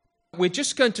we're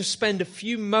just going to spend a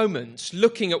few moments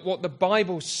looking at what the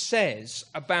Bible says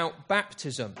about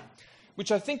baptism,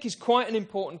 which I think is quite an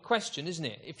important question, isn't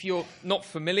it? If you're not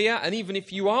familiar, and even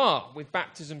if you are with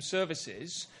baptism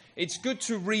services, it's good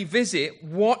to revisit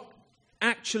what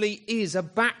actually is a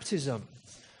baptism.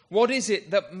 What is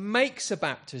it that makes a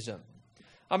baptism?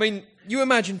 I mean, you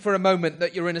imagine for a moment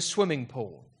that you're in a swimming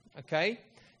pool, okay?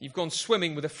 You've gone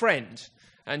swimming with a friend,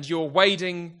 and you're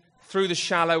wading through the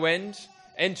shallow end,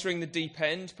 entering the deep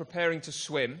end, preparing to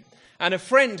swim, and a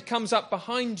friend comes up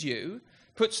behind you,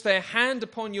 puts their hand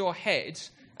upon your head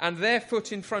and their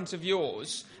foot in front of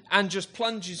yours, and just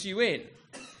plunges you in.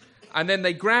 And then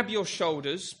they grab your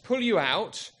shoulders, pull you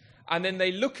out, and then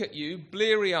they look at you,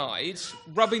 bleary-eyed,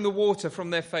 rubbing the water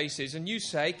from their faces, and you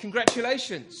say,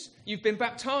 "Congratulations, you've been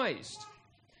baptized."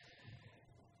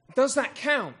 Does that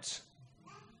count?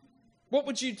 What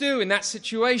would you do in that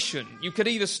situation? You could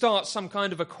either start some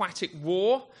kind of aquatic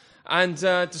war and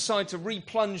decide to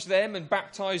replunge them and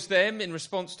baptize them in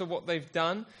response to what they've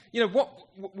done. What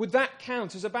would that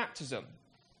count as a baptism?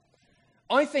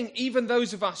 I think even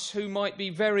those of us who might be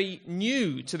very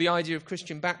new to the idea of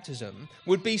Christian baptism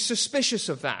would be suspicious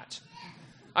of that.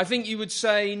 I think you would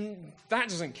say, that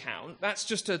doesn't count. That's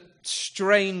just a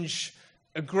strange,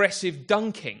 aggressive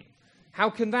dunking. How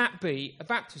can that be a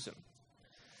baptism?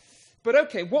 But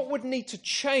okay, what would need to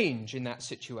change in that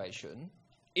situation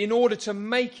in order to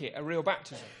make it a real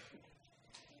baptism?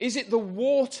 Is it the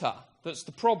water that's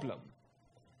the problem?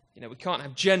 We can't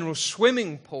have general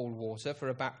swimming pool water for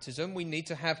a baptism. We need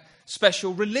to have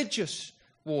special religious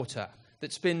water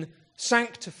that's been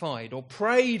sanctified or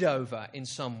prayed over in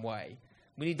some way.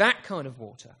 We need that kind of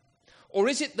water. Or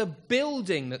is it the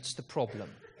building that's the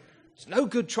problem? It's no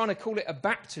good trying to call it a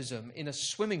baptism in a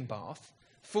swimming bath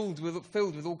filled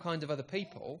with all kinds of other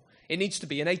people. It needs to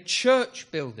be in a church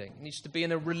building. It needs to be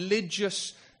in a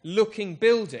religious-looking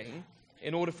building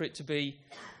in order for it to be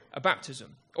a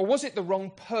baptism. Or was it the wrong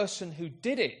person who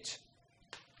did it?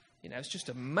 It's just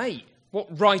a mate.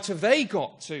 What right have they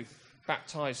got to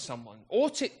baptize someone?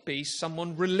 Ought it be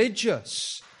someone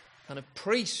religious, kind of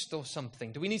priest or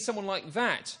something? Do we need someone like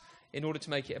that in order to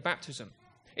make it a baptism?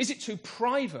 Is it too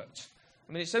private?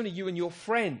 It's only you and your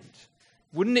friend.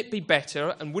 Wouldn't it be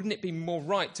better and wouldn't it be more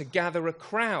right to gather a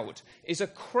crowd? Is a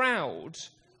crowd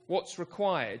what's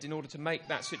required in order to make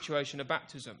that situation a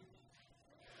baptism?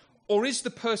 Or is the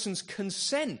person's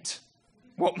consent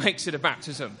what makes it a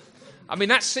baptism?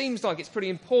 That seems like it's pretty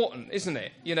important, isn't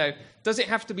it? Does it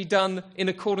have to be done in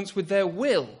accordance with their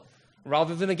will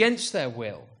rather than against their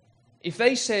will? If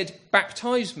they said,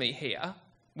 "Baptize me here,"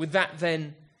 would that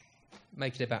then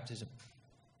make it a baptism?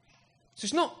 So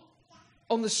it's not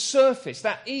on the surface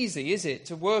that easy, is it,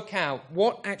 to work out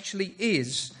what actually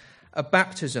is a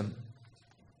baptism?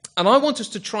 And I want us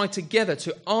to try together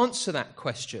to answer that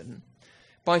question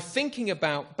by thinking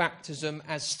about baptism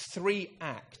as 3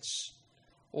 acts,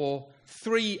 or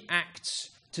 3 acts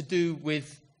to do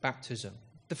with baptism.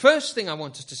 The first thing I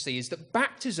want us to see is that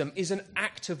baptism is an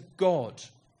act of God.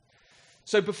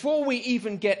 So before we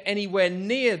even get anywhere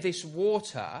near this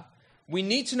water, we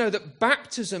need to know that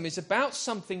baptism is about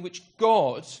something which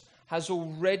God has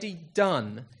already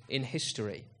done in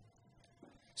history.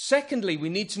 Secondly, we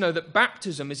need to know that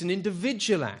baptism is an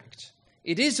individual act.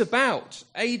 It is about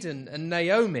Aidan and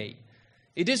Naomi.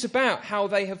 It is about how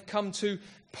they have come to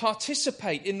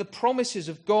participate in the promises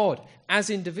of God as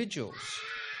individuals.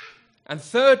 And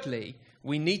thirdly,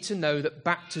 we need to know that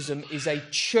baptism is a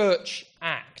church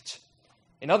act.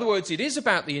 In other words, it is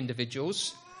about the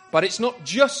individuals, but it's not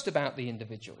just about the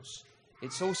individuals.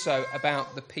 It's also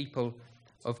about the people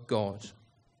of God.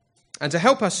 And to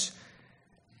help us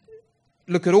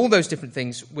look at all those different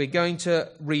things, we're going to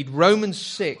read Romans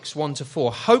 6,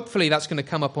 1-4. Hopefully that's going to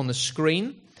come up on the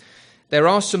screen. There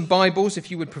are some Bibles if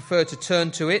you would prefer to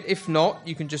turn to it. If not,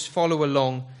 you can just follow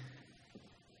along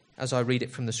as I read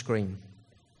it from the screen.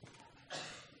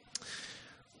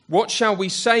 What shall we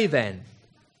say then?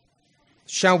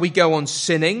 Shall we go on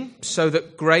sinning so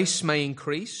that grace may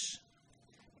increase?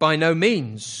 By no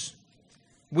means.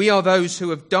 We are those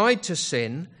who have died to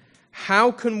sin.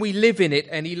 How can we live in it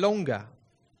any longer?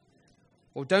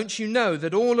 Or don't you know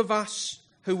that all of us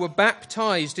who were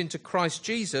baptized into Christ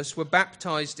Jesus were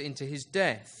baptized into his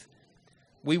death?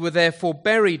 We were therefore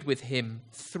buried with him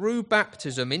through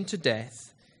baptism into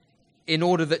death, in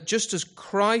order that just as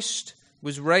Christ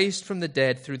was raised from the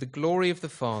dead through the glory of the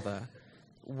Father,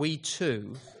 we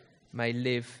too may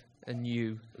live a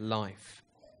new life.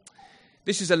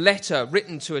 This is a letter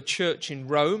written to a church in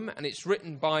Rome, and it's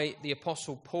written by the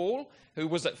Apostle Paul, who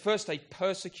was at first a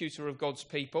persecutor of God's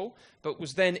people, but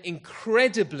was then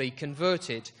incredibly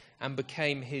converted and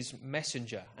became his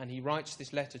messenger. And he writes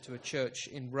this letter to a church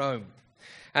in Rome.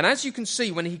 And as you can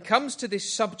see, when he comes to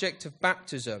this subject of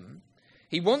baptism,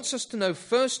 he wants us to know,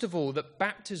 first of all, that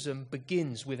baptism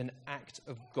begins with an act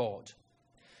of God.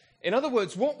 In other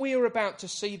words, what we are about to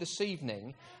see this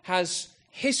evening has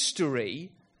history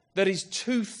that is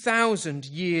 2,000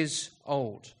 years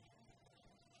old.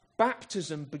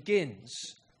 Baptism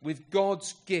begins with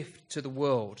God's gift to the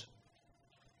world.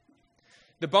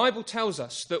 The Bible tells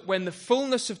us that when the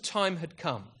fullness of time had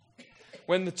come,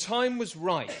 when the time was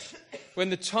right, when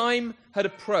the time had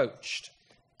approached,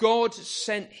 God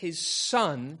sent his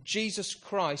Son, Jesus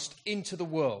Christ, into the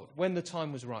world when the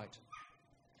time was right.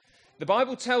 The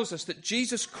Bible tells us that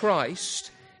Jesus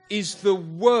Christ is the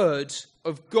Word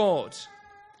of God.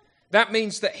 That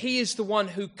means that he is the one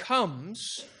who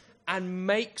comes and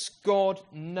makes God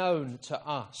known to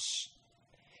us.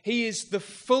 He is the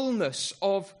fullness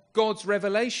of God's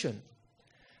revelation.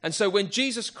 And so when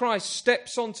Jesus Christ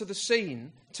steps onto the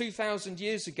scene 2,000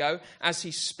 years ago, as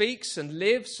he speaks and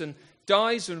lives and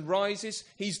dies and rises,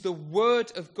 he's the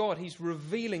Word of God. He's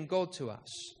revealing God to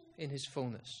us in his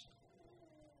fullness.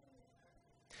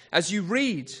 As you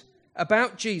read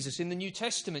about Jesus in the New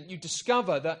Testament, you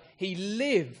discover that he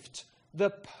lived the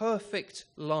perfect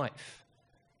life.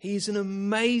 He is an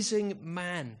amazing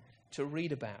man to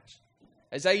read about.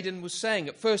 As Aidan was saying,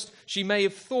 at first she may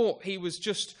have thought he was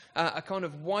just a kind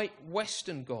of white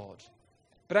Western God.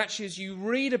 But actually, as you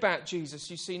read about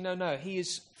Jesus, you see, no, he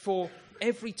is for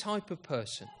every type of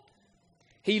person.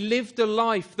 He lived a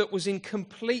life that was in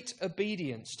complete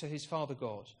obedience to his Father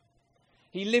God.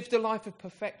 He lived a life of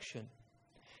perfection.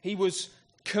 He was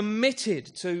committed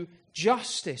to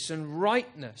justice and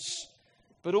rightness,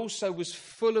 but also was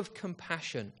full of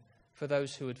compassion for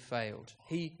those who had failed.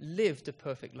 He lived a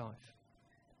perfect life.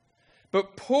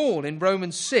 But Paul in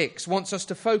Romans 6 wants us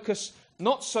to focus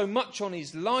not so much on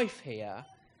his life here,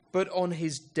 but on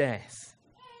his death.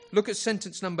 Look at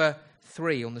sentence number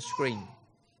 3 on the screen.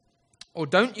 Or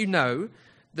don't you know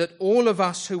that all of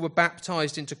us who were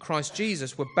baptized into Christ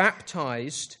Jesus were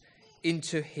baptized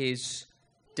into his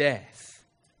death?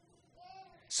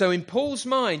 So in Paul's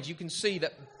mind, you can see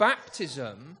that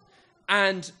baptism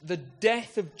and the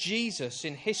death of Jesus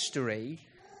in history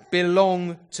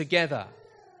belong together.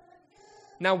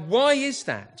 Now, why is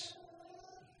that?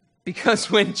 Because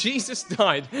when Jesus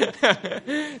died,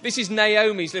 this is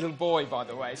Naomi's little boy, by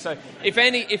the way. So if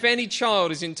any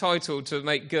child is entitled to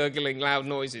make gurgling loud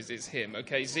noises, it's him,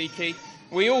 okay, Zeke?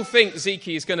 We all think Zeke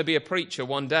is going to be a preacher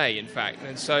one day, in fact.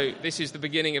 And so this is the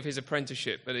beginning of his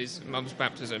apprenticeship at his mum's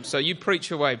baptism. So you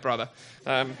preach away, brother.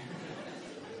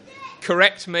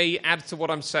 Correct me, add to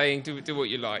what I'm saying, do what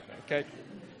you like, okay?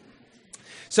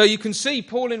 So you can see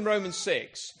Paul in Romans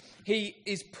 6, he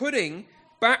is putting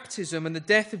baptism and the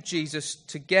death of Jesus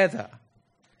together.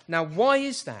 Now, why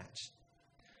is that?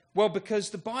 Well,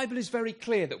 because the Bible is very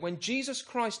clear that when Jesus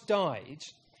Christ died,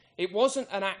 it wasn't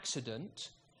an accident,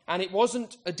 and it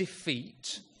wasn't a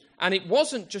defeat, and it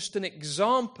wasn't just an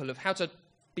example of how to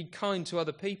be kind to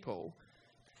other people.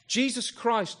 Jesus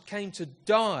Christ came to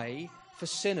die for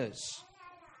sinners.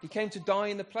 He came to die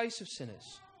in the place of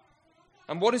sinners.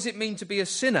 And what does it mean to be a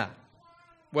sinner?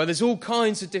 Well, there's all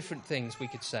kinds of different things we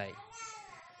could say.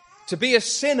 To be a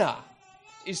sinner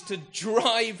is to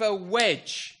drive a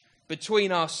wedge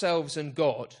between ourselves and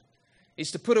God.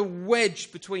 It's to put a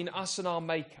wedge between us and our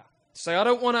Maker. To say, I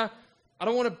don't want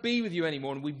to be with you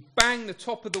anymore. And we bang the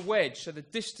top of the wedge so the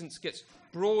distance gets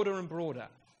broader and broader.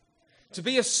 To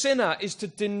be a sinner is to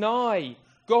deny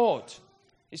God.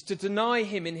 Is to deny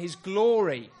him in his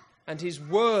glory and his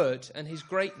word and his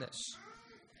greatness.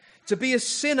 To be a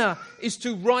sinner is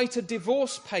to write a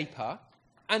divorce paper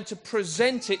and to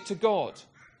present it to God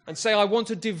and say, I want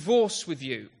a divorce with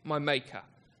you, my Maker.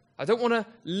 I don't want to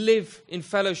live in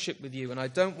fellowship with you, and I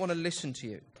don't want to listen to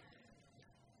you.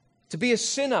 To be a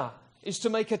sinner is to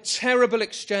make a terrible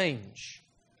exchange.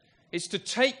 It's to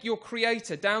take your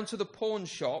Creator down to the pawn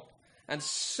shop and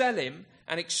sell him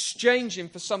and exchange him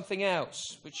for something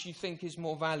else which you think is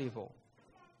more valuable.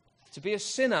 To be a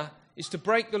sinner is to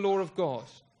break the law of God.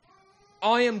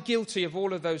 I am guilty of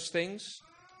all of those things.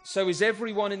 So is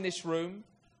everyone in this room,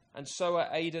 and so are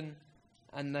Aidan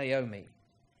and Naomi.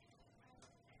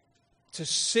 To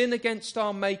sin against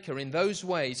our Maker in those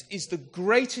ways is the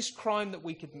greatest crime that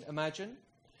we could imagine.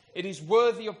 It is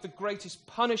worthy of the greatest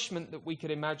punishment that we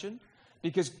could imagine,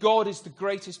 because God is the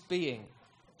greatest being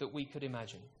that we could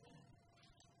imagine.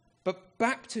 But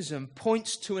baptism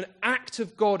points to an act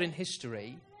of God in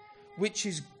history which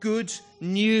is good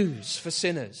news for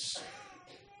sinners.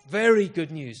 Very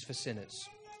good news for sinners.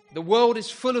 The world is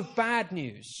full of bad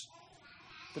news,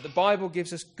 but the Bible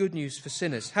gives us good news for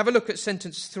sinners. Have a look at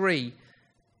sentence 3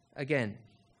 again.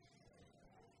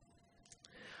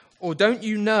 Or don't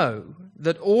you know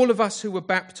that all of us who were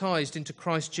baptized into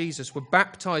Christ Jesus were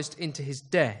baptized into his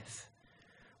death?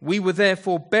 We were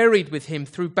therefore buried with him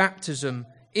through baptism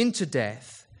into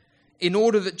death, in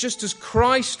order that just as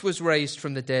Christ was raised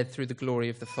from the dead through the glory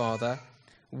of the Father,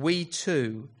 we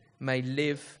too may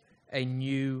live a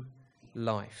new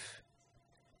life.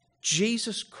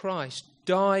 Jesus Christ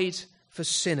died for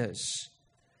sinners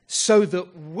so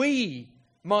that we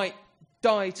might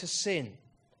die to sin,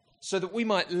 so that we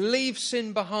might leave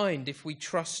sin behind if we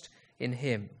trust in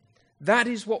him. That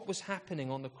is what was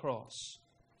happening on the cross.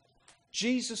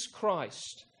 Jesus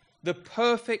Christ, the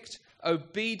perfect,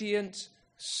 obedient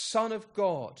Son of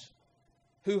God,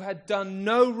 who had done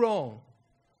no wrong,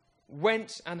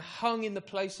 went and hung in the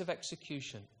place of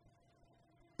execution,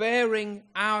 bearing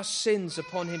our sins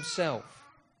upon himself,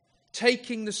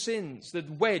 taking the sins, the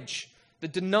wedge, the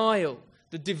denial,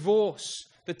 the divorce,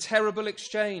 the terrible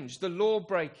exchange, the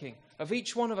law-breaking of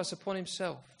each one of us upon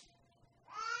himself.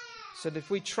 So that if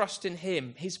we trust in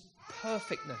him, his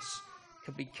perfectness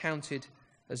can be counted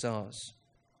as ours.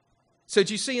 So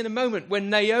do you see in a moment when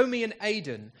Naomi and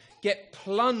Aidan get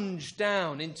plunged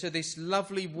down into this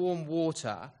lovely warm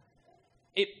water,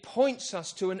 it points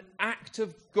us to an act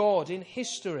of God in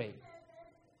history.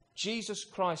 Jesus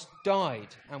Christ died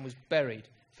and was buried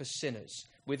for sinners.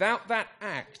 Without that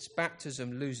act,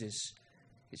 baptism loses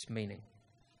its meaning.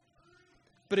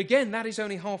 But again, that is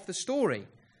only half the story.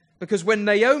 Because when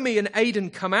Naomi and Aidan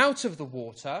come out of the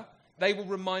water, they will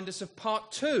remind us of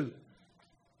part 2,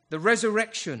 the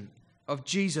resurrection of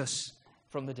Jesus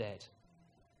from the dead.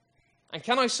 And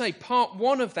can I say, part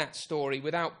 1 of that story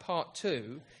without part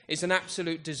 2 is an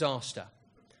absolute disaster.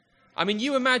 I mean,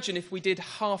 you imagine if we did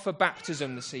half a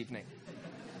baptism this evening.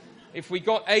 If we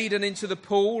got Aidan into the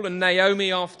pool and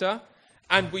Naomi after,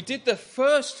 and we did the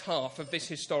first half of this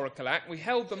historical act, we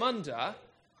held them under,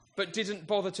 but didn't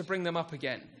bother to bring them up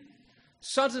again.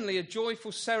 Suddenly a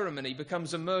joyful ceremony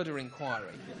becomes a murder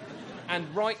inquiry,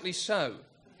 and rightly so.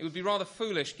 It would be rather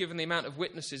foolish given the amount of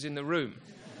witnesses in the room.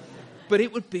 But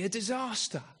it would be a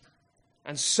disaster.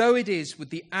 And so it is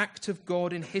with the act of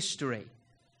God in history.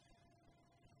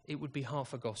 It would be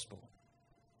half a gospel.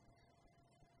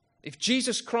 If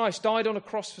Jesus Christ died on a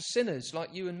cross for sinners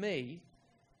like you and me,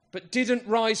 but didn't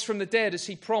rise from the dead as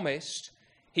he promised,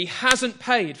 he hasn't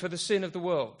paid for the sin of the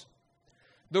world.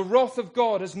 The wrath of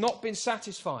God has not been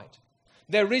satisfied.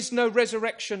 There is no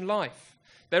resurrection life.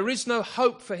 There is no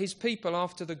hope for his people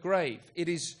after the grave. It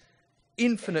is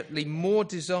infinitely more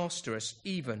disastrous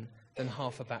even than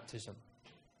half a baptism.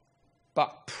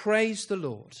 But praise the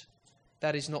Lord,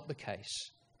 that is not the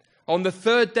case. On the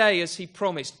third day, as he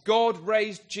promised, God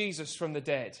raised Jesus from the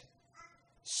dead.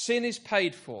 Sin is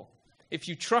paid for. If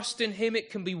you trust in him, it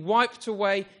can be wiped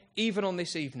away even on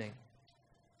this evening.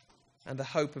 And the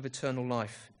hope of eternal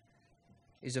life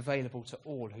is available to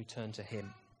all who turn to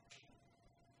him.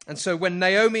 And so when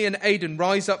Naomi and Aidan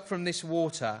rise up from this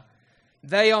water,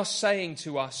 they are saying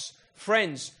to us,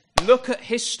 friends, look at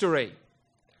history.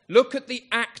 Look at the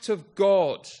act of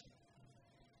God.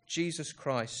 Jesus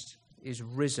Christ is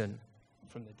risen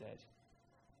from the dead.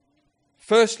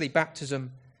 Firstly,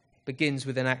 baptism begins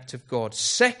with an act of God.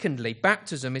 Secondly,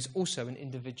 baptism is also an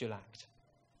individual act.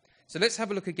 So let's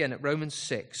have a look again at Romans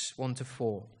 6,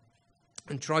 1-4,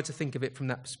 and try to think of it from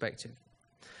that perspective.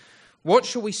 What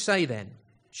shall we say then?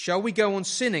 Shall we go on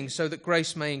sinning so that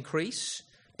grace may increase?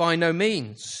 By no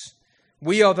means.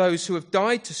 We are those who have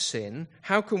died to sin.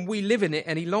 How can we live in it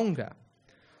any longer?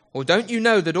 Or don't you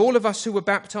know that all of us who were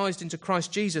baptized into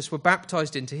Christ Jesus were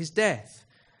baptized into his death?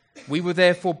 We were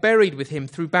therefore buried with him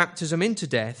through baptism into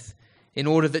death, in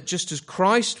order that just as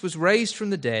Christ was raised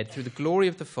from the dead through the glory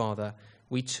of the Father,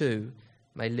 we too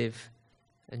may live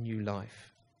a new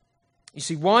life. You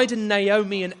see, why do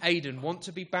Naomi and Aidan want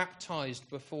to be baptized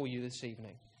before you this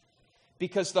evening?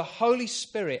 Because the Holy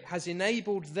Spirit has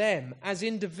enabled them as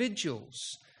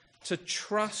individuals to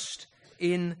trust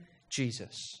in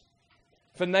Jesus.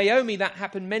 For Naomi, that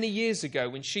happened many years ago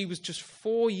when she was just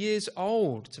 4 years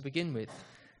old to begin with,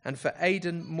 and for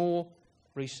Aidan more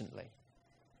recently.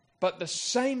 But the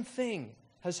same thing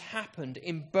has happened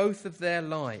in both of their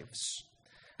lives.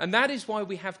 And that is why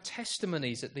we have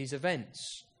testimonies at these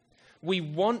events. We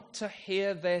want to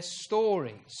hear their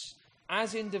stories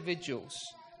as individuals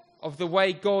of the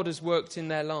way God has worked in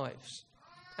their lives.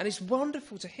 And it's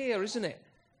wonderful to hear, isn't it?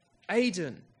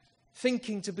 Aidan,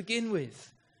 thinking to begin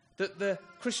with that the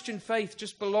Christian faith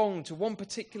just belonged to one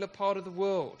particular part of the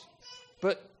world,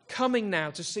 but coming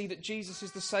now to see that Jesus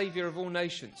is the Saviour of all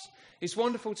nations. It's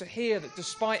wonderful to hear that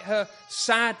despite her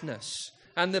sadness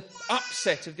and the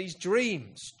upset of these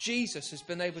dreams, Jesus has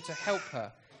been able to help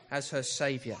her as her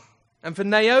Saviour. And for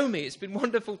Naomi, it's been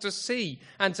wonderful to see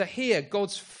and to hear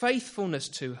God's faithfulness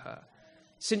to her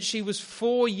since she was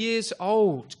 4 years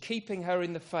old, keeping her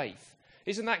in the faith.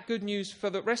 Isn't that good news for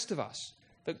the rest of us?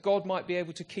 That God might be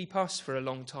able to keep us for a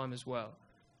long time as well.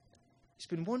 It's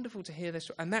been wonderful to hear this,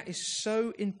 and that is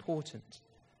so important.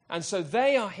 And so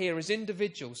they are here as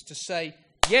individuals to say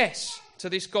yes to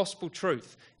this gospel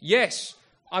truth. Yes,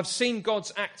 I've seen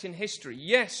God's act in history.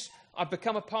 Yes, I've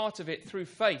become a part of it through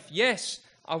faith. Yes,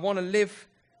 I want to live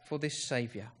for this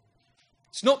Saviour.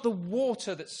 It's not the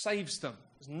water that saves them.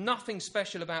 There's nothing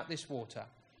special about this water.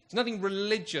 There's nothing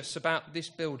religious about this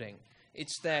building.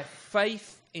 It's their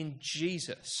faith in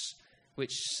Jesus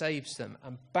which saves them.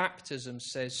 And baptism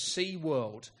says, see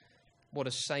world, what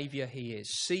a Saviour he is.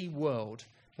 See world,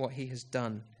 what he has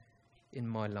done in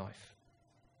my life.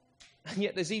 And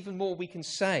yet there's even more we can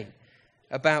say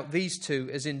about these two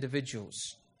as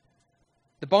individuals.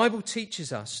 The Bible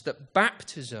teaches us that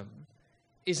baptism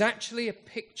is actually a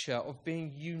picture of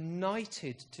being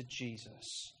united to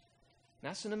Jesus.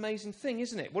 That's an amazing thing,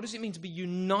 isn't it? What does it mean to be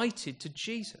united to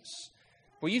Jesus?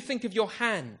 Well, you think of your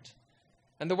hand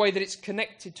and the way that it's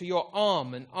connected to your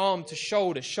arm, and arm to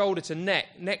shoulder, shoulder to neck,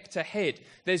 neck to head.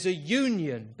 There's a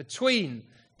union between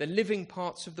the living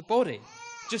parts of the body,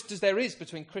 just as there is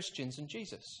between Christians and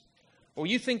Jesus. Or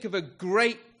you think of a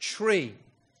great tree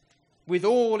with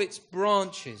all its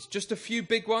branches, just a few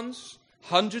big ones,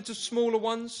 hundreds of smaller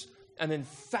ones, and then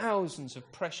thousands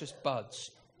of precious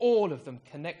buds, all of them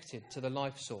connected to the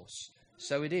life source.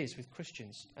 So it is with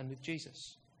Christians and with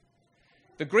Jesus.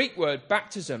 The Greek word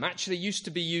baptism actually used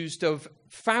to be used of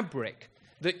fabric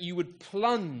that you would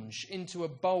plunge into a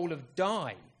bowl of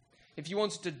dye. If you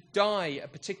wanted to dye a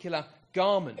particular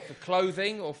garment for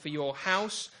clothing or for your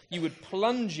house, you would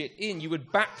plunge it in, you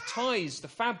would baptize the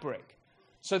fabric,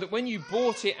 so that when you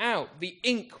brought it out, the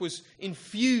ink was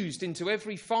infused into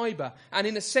every fibre, and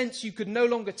in a sense you could no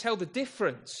longer tell the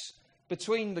difference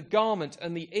between the garment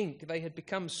and the ink. They had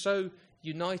become so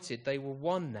united, they were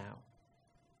one now.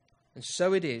 And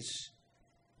so it is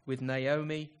with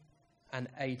Naomi and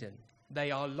Aidan.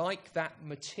 They are like that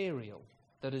material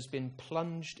that has been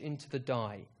plunged into the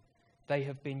dye. They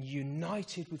have been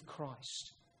united with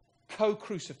Christ,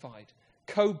 co-crucified,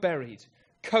 co-buried,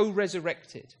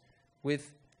 co-resurrected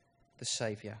with the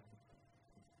Saviour.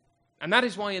 And that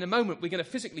is why in a moment we're going to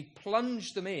physically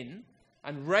plunge them in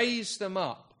and raise them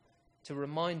up to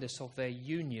remind us of their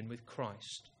union with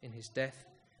Christ in his death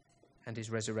and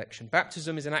his resurrection.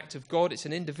 Baptism is an act of God, it's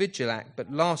an individual act,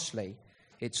 but lastly,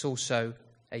 it's also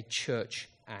a church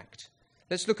act.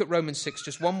 Let's look at Romans 6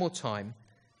 just one more time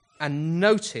and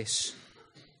notice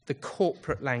the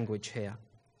corporate language here.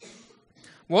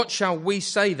 What shall we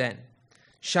say then?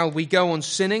 Shall we go on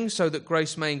sinning so that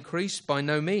grace may increase? By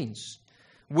no means.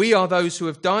 We are those who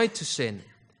have died to sin.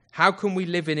 How can we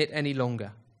live in it any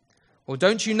longer? Or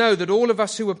don't you know that all of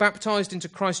us who were baptized into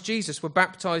Christ Jesus were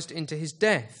baptized into his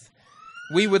death?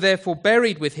 We were therefore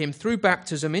buried with him through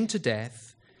baptism into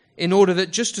death, in order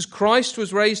that just as Christ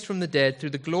was raised from the dead through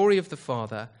the glory of the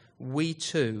Father, we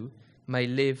too may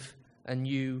live a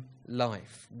new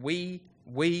life. We,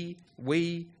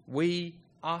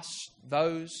 us,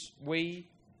 those, we.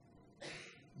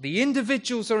 The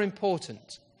individuals are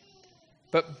important,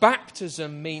 but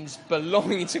baptism means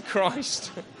belonging to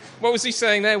Christ. What was he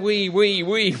saying there? We.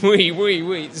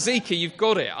 Zeke, you've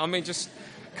got it. I mean, just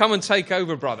come and take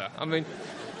over, brother. I mean,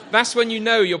 that's when you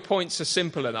know your points are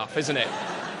simple enough, isn't it?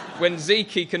 When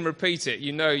Zeke can repeat it,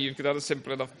 you know you've got a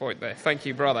simple enough point there. Thank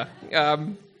you, brother.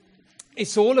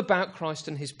 It's all about Christ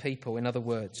and his people, in other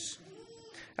words.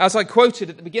 As I quoted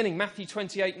at the beginning, Matthew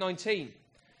 28:19,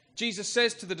 Jesus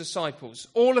says to the disciples,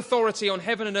 all authority on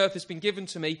heaven and earth has been given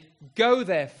to me. Go,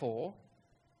 therefore,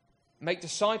 make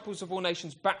disciples of all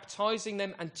nations, baptizing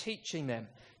them and teaching them.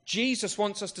 Jesus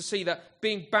wants us to see that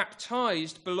being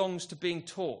baptized belongs to being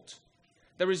taught.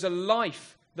 There is a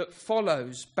life that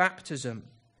follows baptism.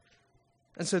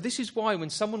 And so this is why when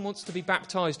someone wants to be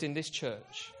baptized in this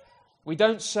church, we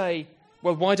don't say,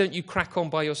 well, why don't you crack on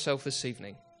by yourself this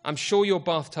evening? I'm sure your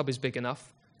bathtub is big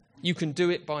enough. You can do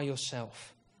it by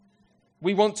yourself.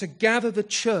 We want to gather the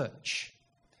church.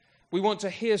 We want to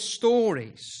hear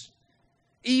stories.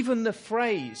 Even the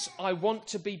phrase, I want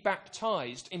to be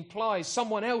baptized, implies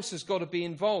someone else has got to be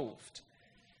involved.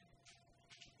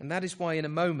 And that is why in a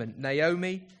moment,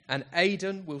 Naomi and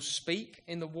Aidan will speak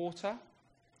in the water.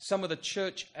 Some of the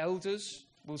church elders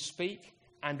will speak,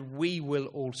 and we will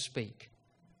all speak.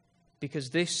 Because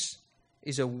this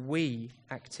is a we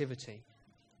activity.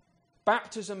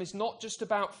 Baptism is not just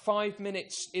about 5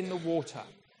 minutes in the water,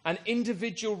 an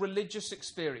individual religious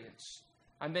experience,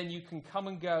 and then you can come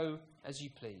and go as you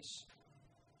please.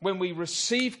 When we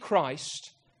receive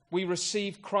Christ, we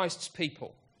receive Christ's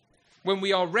people. When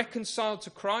we are reconciled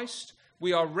to Christ,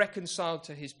 we are reconciled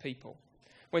to his people.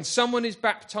 When someone is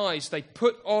baptized, they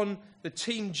put on the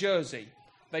team jersey,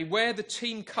 they wear the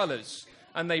team colours,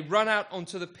 and they run out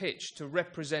onto the pitch to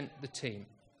represent the team.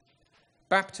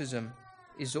 Baptism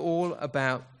is all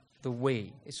about the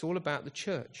we. It's all about the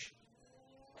church.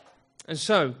 And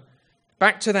so,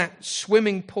 back to that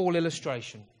swimming pool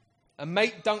illustration. A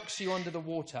mate dunks you under the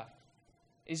water.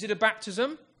 Is it a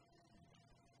baptism?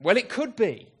 Well, it could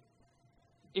be.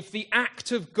 If the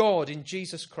act of God in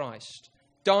Jesus Christ,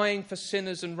 dying for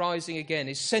sinners and rising again,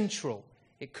 is central,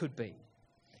 it could be.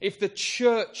 If the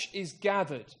church is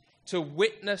gathered to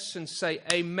witness and say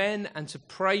amen and to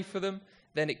pray for them,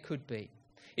 then it could be.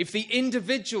 If the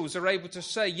individuals are able to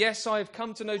say, yes, I have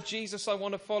come to know Jesus, I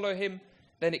want to follow him,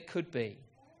 then it could be.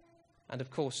 And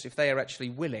of course, if they are actually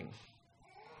willing,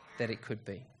 then it could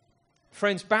be.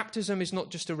 Friends, baptism is not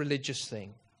just a religious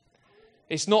thing.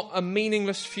 It's not a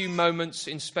meaningless few moments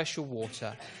in special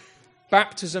water.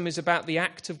 Baptism is about the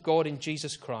act of God in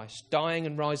Jesus Christ, dying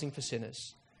and rising for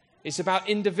sinners. It's about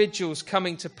individuals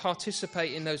coming to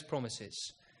participate in those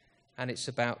promises. And it's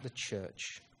about the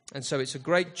church. And so it's a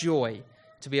great joy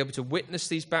to be able to witness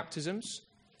these baptisms.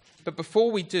 But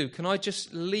before we do, can I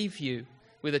just leave you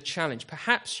with a challenge?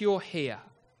 Perhaps you're here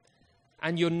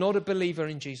and you're not a believer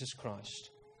in Jesus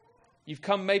Christ. You've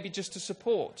come maybe just to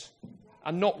support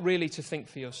and not really to think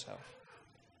for yourself.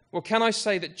 Well, can I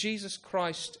say that Jesus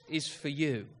Christ is for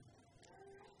you?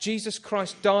 Jesus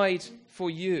Christ died for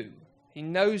you. He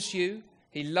knows you.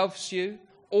 He loves you.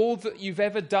 All that you've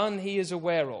ever done, he is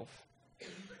aware of.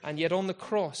 And yet on the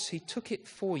cross, he took it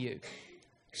for you.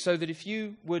 So that if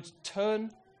you would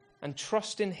turn and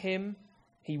trust in him,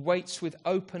 he waits with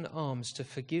open arms to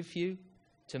forgive you,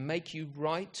 to make you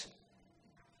right,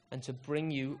 and to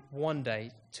bring you one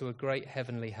day to a great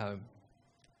heavenly home.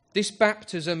 This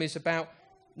baptism is about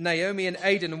Naomi and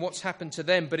Aidan and what's happened to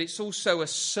them, but it's also a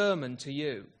sermon to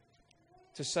you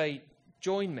to say,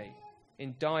 join me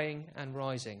in dying and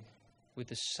rising with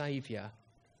the Saviour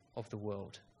of the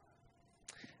world.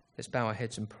 Let's bow our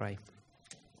heads and pray.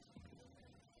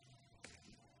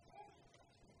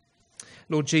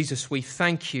 Lord Jesus, we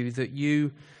thank you that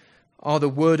you are the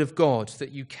Word of God,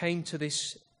 that you came to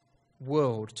this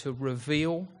world to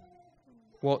reveal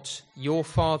what your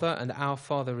Father and our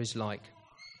Father is like.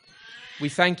 We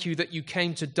thank you that you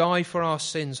came to die for our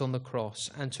sins on the cross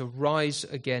and to rise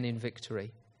again in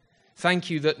victory. Thank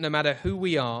you that no matter who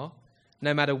we are,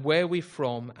 no matter where we're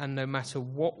from, and no matter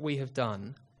what we have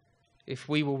done, if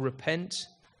we will repent,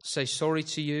 say sorry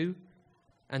to you,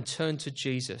 and turn to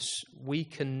Jesus, we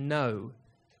can know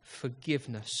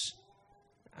forgiveness,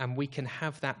 and we can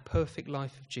have that perfect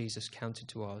life of Jesus counted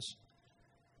to ours.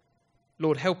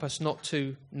 Lord, help us not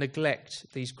to neglect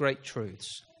these great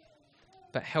truths,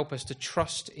 but help us to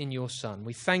trust in your Son.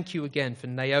 We thank you again for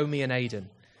Naomi and Aidan.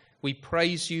 We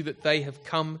praise you that they have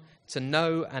come to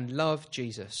know and love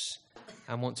Jesus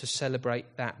and want to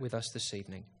celebrate that with us this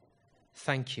evening.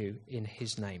 Thank you in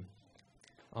his name.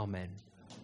 Amen.